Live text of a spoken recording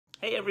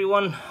Hey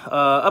everyone,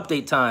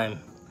 update time.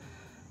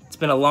 It's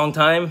been a long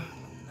time.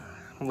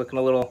 I'm looking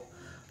a little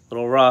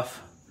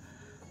rough.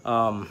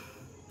 And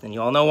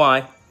you all know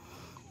why.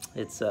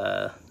 It's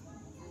a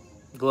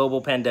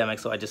global pandemic,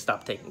 so I just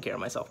stopped taking care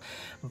of myself.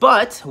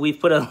 But we've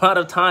put a lot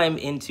of time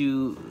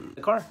into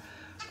the car.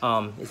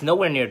 It's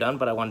nowhere near done,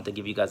 but I wanted to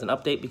give you guys an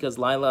update because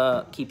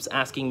Lila keeps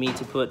asking me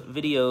to put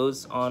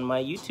videos on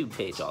my YouTube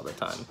page all the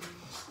time.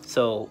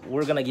 So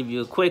we're gonna give you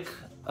a quick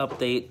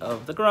update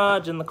of the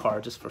garage and the car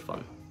just for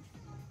fun.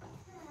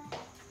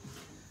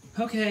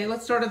 Okay,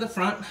 let's start at the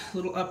front.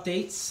 Little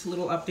updates.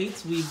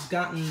 We've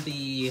gotten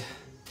the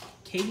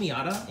K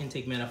Miata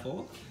intake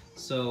manifold.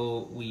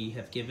 So we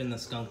have given the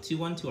Skunk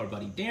 2-1 to our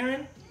buddy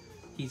Darren.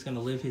 He's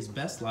gonna live his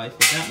best life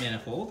with that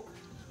manifold.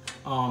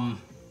 Our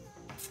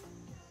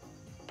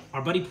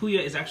buddy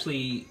Puya is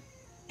actually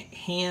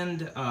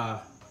hand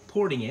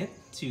porting it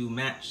to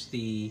match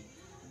the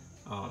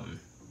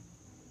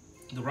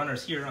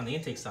runners here on the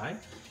intake side.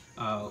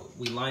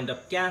 We lined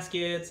up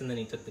gaskets and then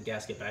he took the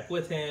gasket back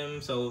with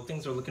him. So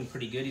things are looking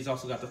pretty good. He's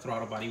also got the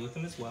throttle body with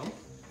him as well.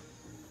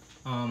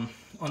 On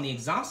the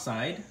exhaust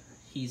side,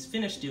 he's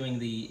finished doing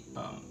the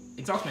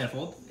exhaust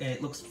manifold. And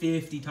it looks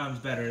 50 times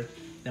better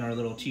than our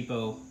little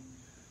cheapo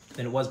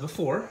than it was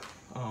before.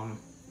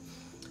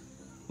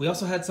 We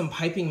also had some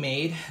piping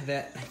made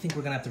that I think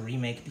we're gonna have to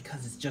remake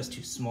because it's just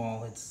too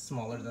small. It's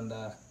smaller than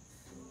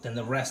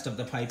the rest of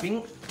the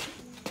piping.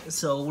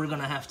 So we're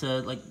gonna have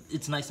to, like,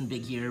 it's nice and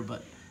big here,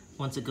 but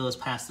once it goes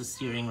past the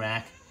steering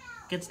rack,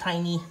 it gets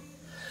tiny.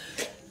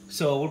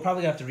 So we'll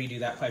probably have to redo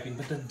that piping,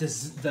 but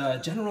the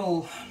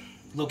general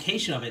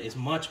location of it is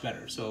much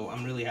better. So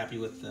I'm really happy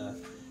with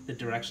the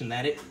direction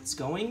that it's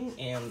going,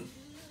 and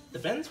the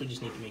vents, we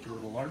just need to make it a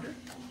little larger.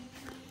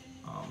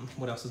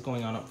 What else is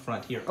going on up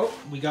front here? Oh,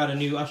 we got a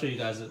new, I'll show you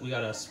guys, we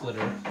got a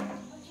splitter.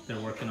 They're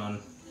working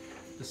on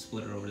the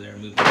splitter over there,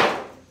 moving.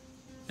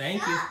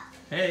 Thank you.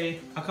 Hey,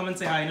 I'll come and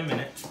say hi in a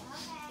minute.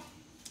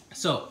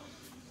 So,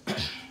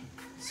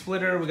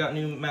 splitter, we got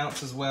new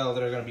mounts as well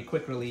that are gonna be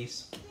quick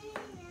release.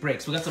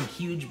 Brakes, we got some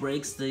huge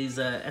brakes, these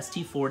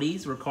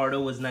ST40s.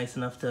 Ricardo was nice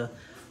enough to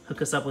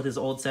hook us up with his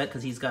old set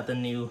because he's got the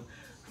new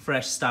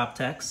fresh stop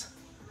techs.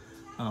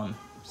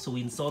 So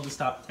we installed the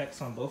stop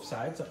techs on both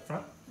sides up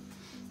front.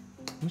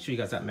 Let me show you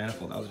guys that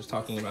manifold I was just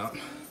talking about.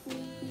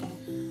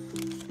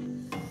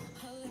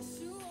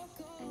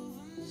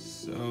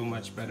 So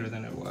much better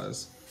than it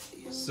was.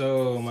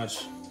 So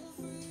much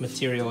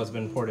material has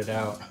been ported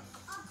out.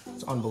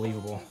 It's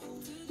unbelievable.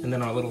 And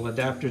then our little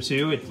adapter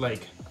too, it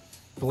like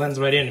blends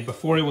right in.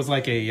 Before it was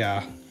like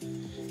a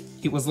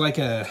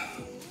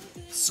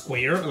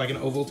square, like an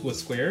oval to a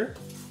square.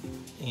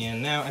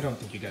 And now I don't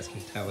think you guys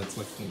can tell. It's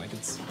looking like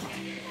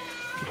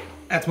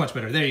that's much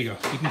better. There you go.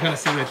 You can kind of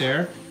see right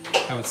there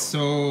how it's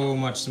so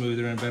much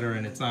smoother and better,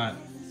 and it's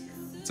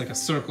like a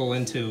circle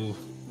into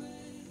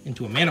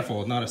a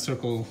manifold, not a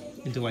circle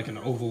into like an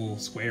oval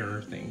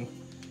square thing.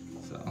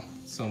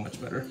 So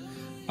much better.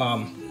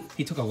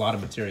 He took a lot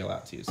of material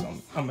out too, so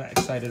I'm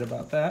excited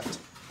about that.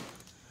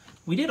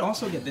 We did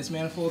also get this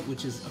manifold,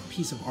 which is a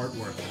piece of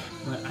artwork,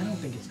 but I don't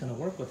think it's gonna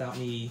work without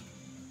me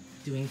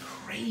doing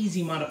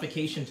crazy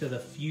modification to the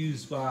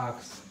fuse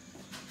box,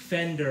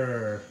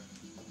 fender,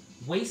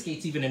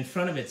 wastegate's even in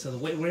front of it, so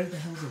where the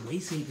hell is the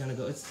wastegate gonna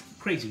go? It's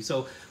crazy.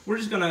 So we're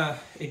just gonna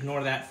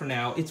ignore that for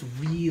now. It's a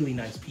really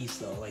nice piece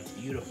though, like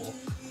beautiful.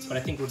 But I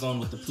think we're going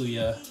with the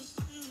Puya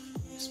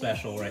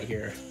special right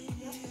here.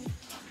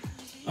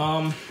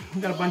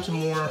 We got a bunch of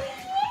more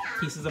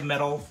pieces of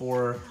metal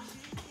for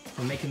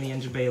making the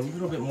engine bay a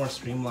little bit more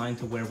streamlined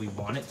to where we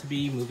want it to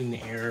be, moving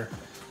the air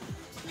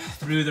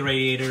through the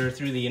radiator,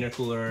 through the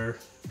intercooler,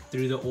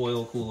 through the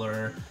oil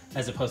cooler,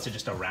 as opposed to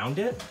just around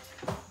it.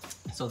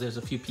 So there's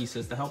a few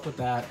pieces to help with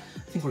that. I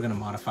think we're gonna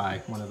modify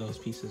one of those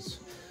pieces.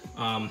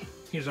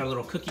 Here's our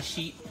little cookie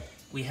sheet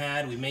we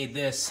made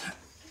this.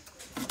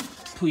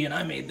 Puya and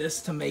I made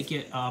this to make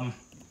it, to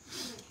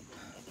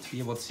be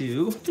able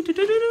to,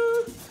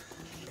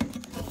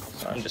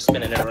 sorry, I'm just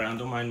spinning it around,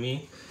 don't mind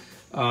me.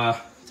 To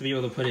be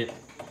able to put it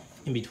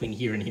in between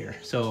here and here.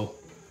 So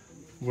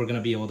we're gonna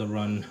be able to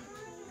run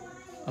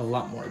a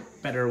lot more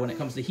better when it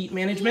comes to heat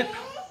management.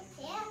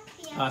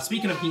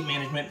 Speaking of heat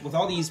management, with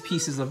all these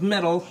pieces of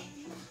metal,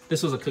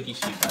 this was a cookie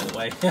sheet, by the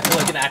way,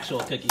 like an actual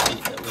cookie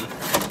sheet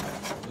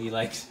that we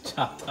like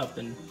chopped up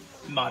and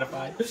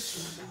modified.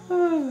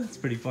 It's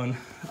pretty fun.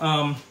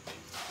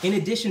 In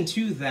addition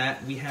to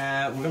that, we're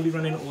gonna be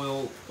running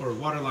oil or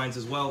water lines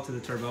as well to the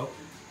turbo,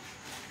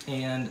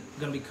 and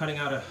gonna be cutting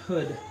out a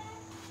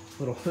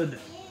little hood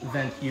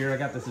vent here. I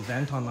got this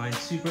vent online.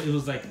 It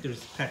was like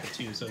there's a pack of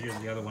two, so here's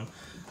the other one.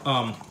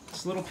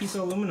 This little piece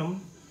of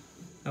aluminum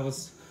that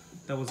was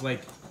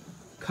like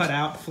cut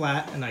out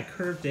flat, and I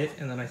curved it,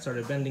 and then I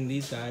started bending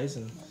these guys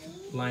and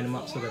line them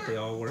up so that they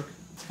all work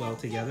well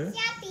together.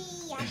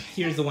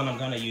 Here's the one I'm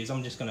gonna use.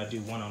 I'm just gonna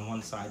do one on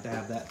one side to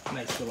have that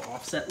nice little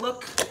offset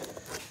look.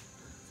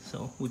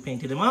 So we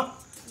painted him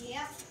up.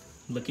 Yep.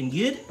 Looking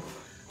good.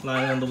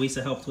 Lila and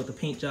Louisa helped with the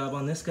paint job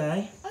on this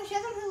guy. Oh,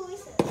 show them who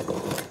Louisa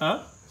is.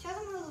 Huh? Show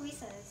them who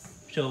Louisa is.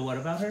 Show what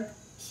about her?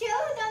 show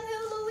them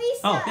who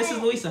Louisa. Oh, this is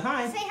Louisa.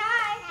 Hi. Say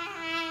hi.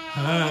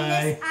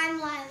 Hi. I'm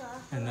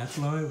Lila. And that's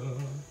Lila.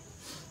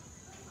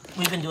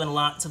 We've been doing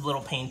lots of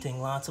little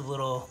painting, lots of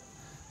little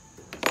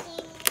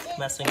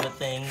messing with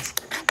things,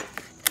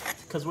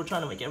 because we're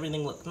trying to make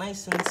everything look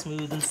nice and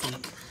smooth and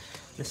sleek.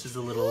 This is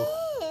a little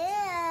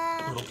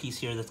piece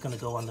here that's going to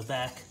go on the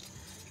back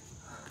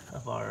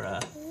of our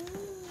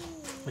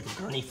like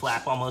a gurney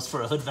flap almost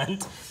for a hood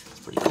vent. It's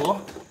pretty cool.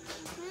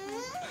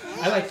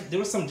 There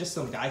was just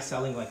some guy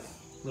selling like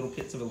little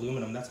kits of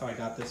aluminum. That's how I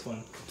got this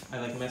one. I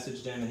like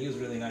messaged him and he was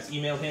really nice.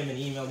 Emailed him and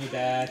he emailed me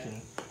back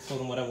and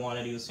told him what I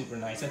wanted. He was super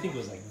nice. I think it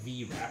was like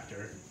V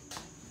Raptor.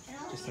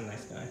 Just a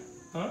nice guy.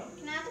 Huh?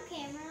 Can I have the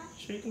camera?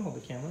 Sure, you can hold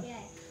the camera. Yeah.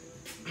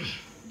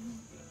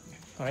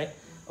 All right.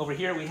 Over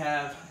here we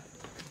have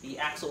the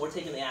axle. We're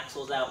taking the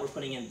axles out. We're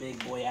putting in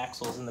big boy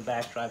axles in the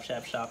back drive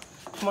shaft shop.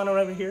 Come on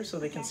over here so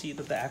they can see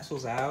that the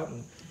axle's out.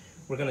 And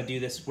we're gonna do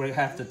this. We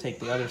have to take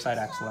the other side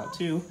axle out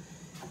too.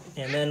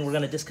 And then we're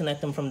gonna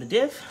disconnect them from the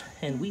diff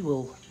and we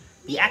will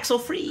be axle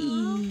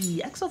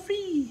free. Axle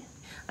free.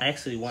 I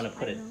actually want to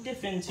put a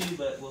diff in too,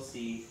 but we'll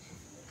see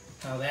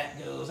how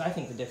that goes. I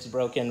think the diff's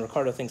broken.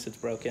 Ricardo thinks it's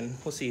broken.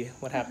 We'll see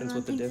what happens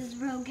with the diff.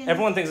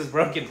 Everyone thinks it's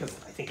broken because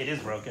I think it is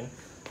broken.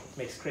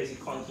 Makes crazy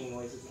clunking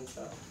noises and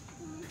stuff.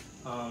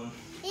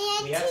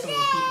 We have some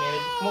heat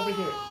management. Come over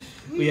here.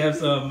 We have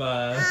some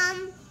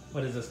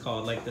what is this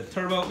called? Like the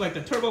turbo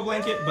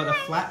blanket, but a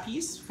flat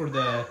piece for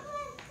the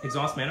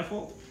exhaust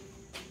manifold.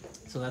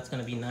 So that's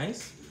gonna be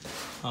nice.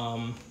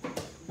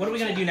 What are we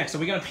gonna do next? Are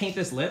we gonna paint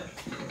this lip?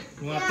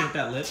 You wanna paint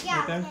that lip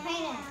right there?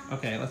 Paint it.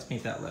 Okay, let's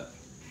paint that lip.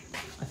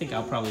 I think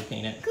I'll probably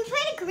paint it. Could we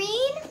paint it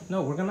green?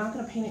 No, we're not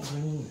gonna paint it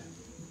green.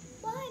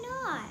 Why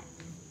not?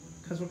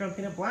 Because we're gonna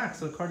paint it black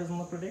so the car doesn't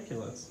look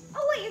ridiculous.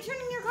 Oh wait, you're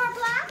turning your car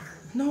black?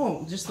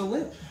 No, just the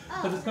lip.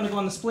 Because it's gonna go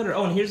on the splitter.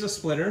 Oh, and here's a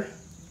splitter.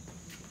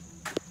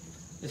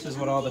 This is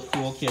what all the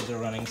cool kids are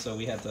running, so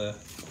we had to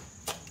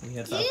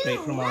upgrade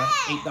from our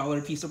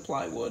 $8 piece of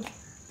plywood.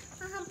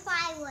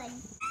 Plywood.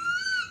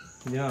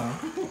 Yeah.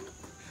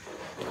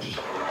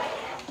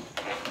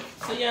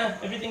 So yeah,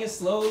 everything is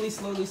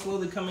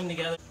slowly coming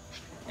together.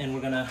 And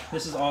we're gonna,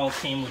 this is all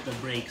came with the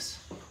brakes.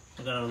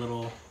 We got our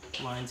little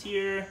lines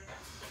here.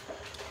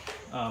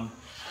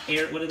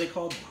 Air, what are they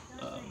called?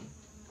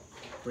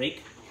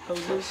 Brake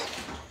hoses?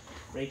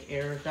 Brake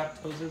air duct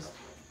hoses?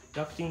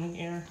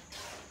 Ducting air?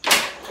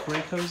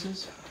 Brake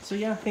hoses. So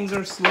yeah, things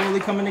are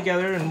slowly coming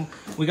together and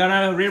we got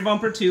a rear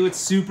bumper too. It's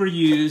super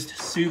used,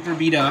 super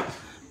beat up,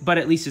 but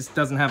at least it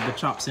doesn't have the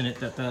chops in it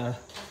that the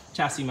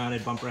chassis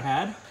mounted bumper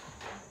had.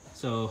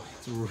 So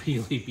it's a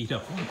really beat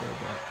up bumper,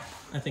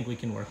 but I think we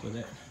can work with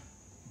it.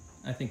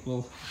 I think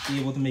we'll be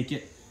able to make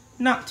it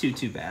not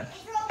too bad.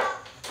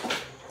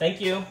 Thank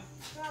you.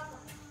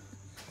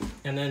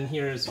 And then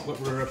here's what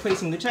we're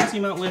replacing the chassis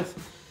mount with.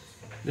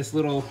 This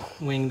little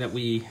wing that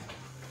we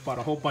bought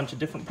a whole bunch of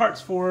different parts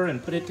for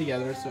and put it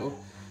together. So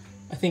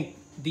I think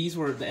these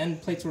were, the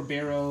end plates were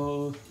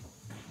Barrow.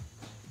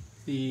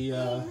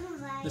 The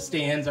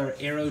stands are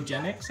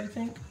Aerogenics, I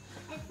think.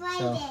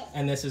 So,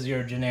 and this is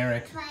your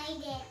generic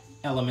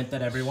element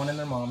that everyone and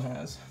their mom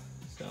has.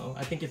 So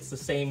I think it's the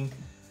same.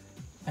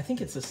 I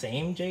think it's the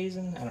same,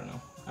 Jason. I don't know.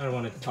 I don't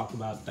want to talk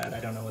about that. I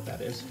don't know what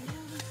that is.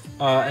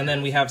 And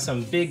then we have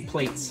some big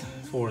plates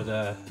for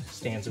the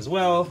stands as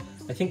well.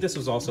 I think this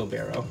was also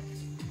Barrow.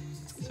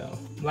 So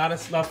a lot of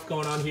stuff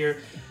going on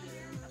here.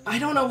 I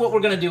don't know what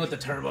we're gonna do with the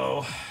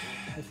turbo.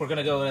 If we're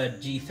gonna go to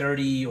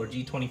G30 or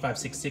G25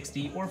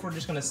 660, or if we're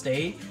just gonna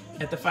stay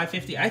at the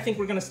 550. I think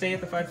we're gonna stay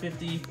at the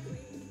 550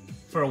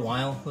 for a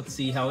while. Let's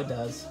see how it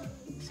does.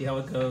 See how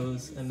it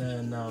goes. And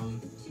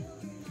then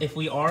if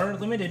we are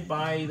limited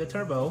by the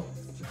turbo,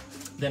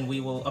 then we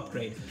will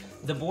upgrade.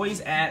 The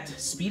boys at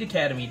Speed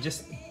Academy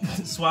just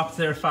swapped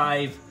their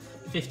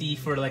 550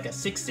 for like a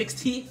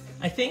 660,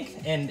 I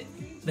think, and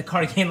the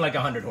car gained like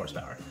 100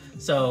 horsepower.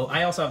 So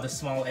I also have the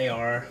small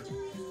AR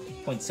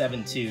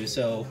 0.72,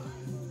 so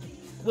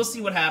we'll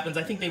see what happens.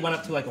 I think they went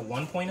up to like a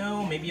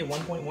 1.0, maybe a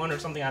 1.1 or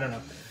something, I don't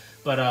know.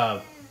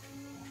 But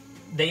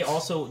they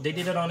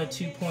did it on a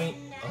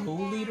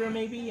 2.0 liter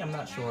maybe, I'm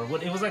not sure.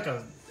 It was like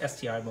a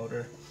STI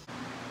motor.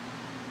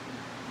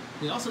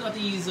 We also got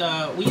these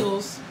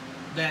wheels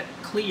that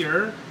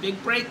clear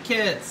big brake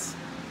kits.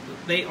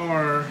 They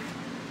are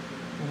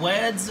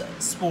Weds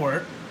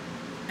Sport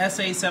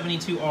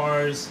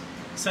SA72Rs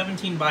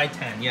 17 by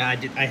 10. Yeah,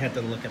 I had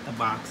to look at the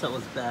box. That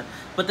was bad.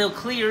 But they'll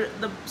clear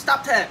the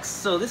stop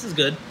text. So this is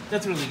good.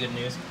 That's really good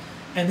news.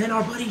 And then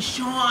our buddy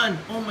Sean.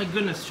 Oh my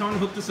goodness, Sean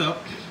hooked us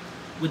up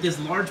with this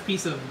large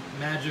piece of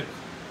magic.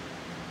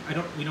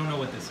 We don't know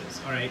what this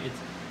is. All right,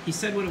 he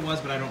said what it was,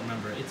 but I don't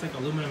remember. It's like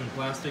aluminum and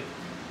plastic,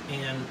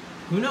 and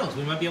who knows?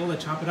 We might be able to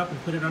chop it up and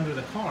put it under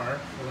the car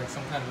for like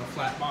some kind of a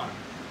flat bottom.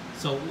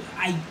 So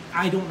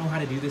I don't know how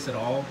to do this at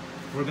all.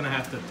 We're gonna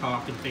have to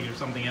talk and figure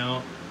something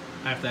out.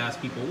 I have to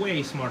ask people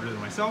way smarter than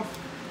myself.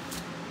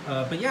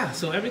 But yeah,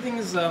 so everything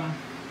is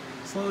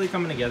slowly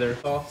coming together.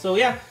 So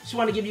yeah, just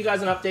want to give you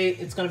guys an update.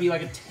 It's gonna be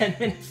like a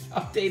 10-minute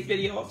update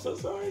video. I'm so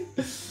sorry.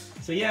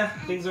 So yeah,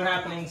 things are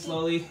happening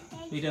slowly.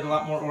 We did a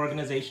lot more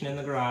organization in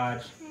the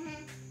garage.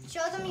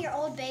 Show them your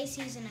Old Bay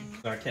seasoning.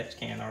 Our catch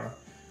can,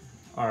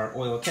 our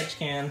oil catch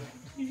can.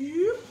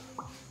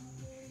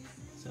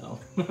 So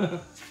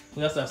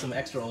we also have some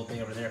extra Old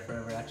Bay over there for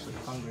whoever actually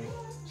hungry.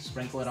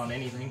 Sprinkle it on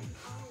anything.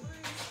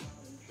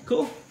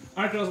 Cool.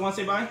 All right, girls, want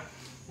to say bye?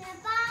 Bye.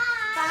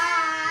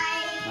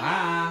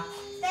 Bye.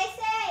 Stay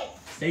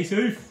safe. Stay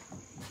safe.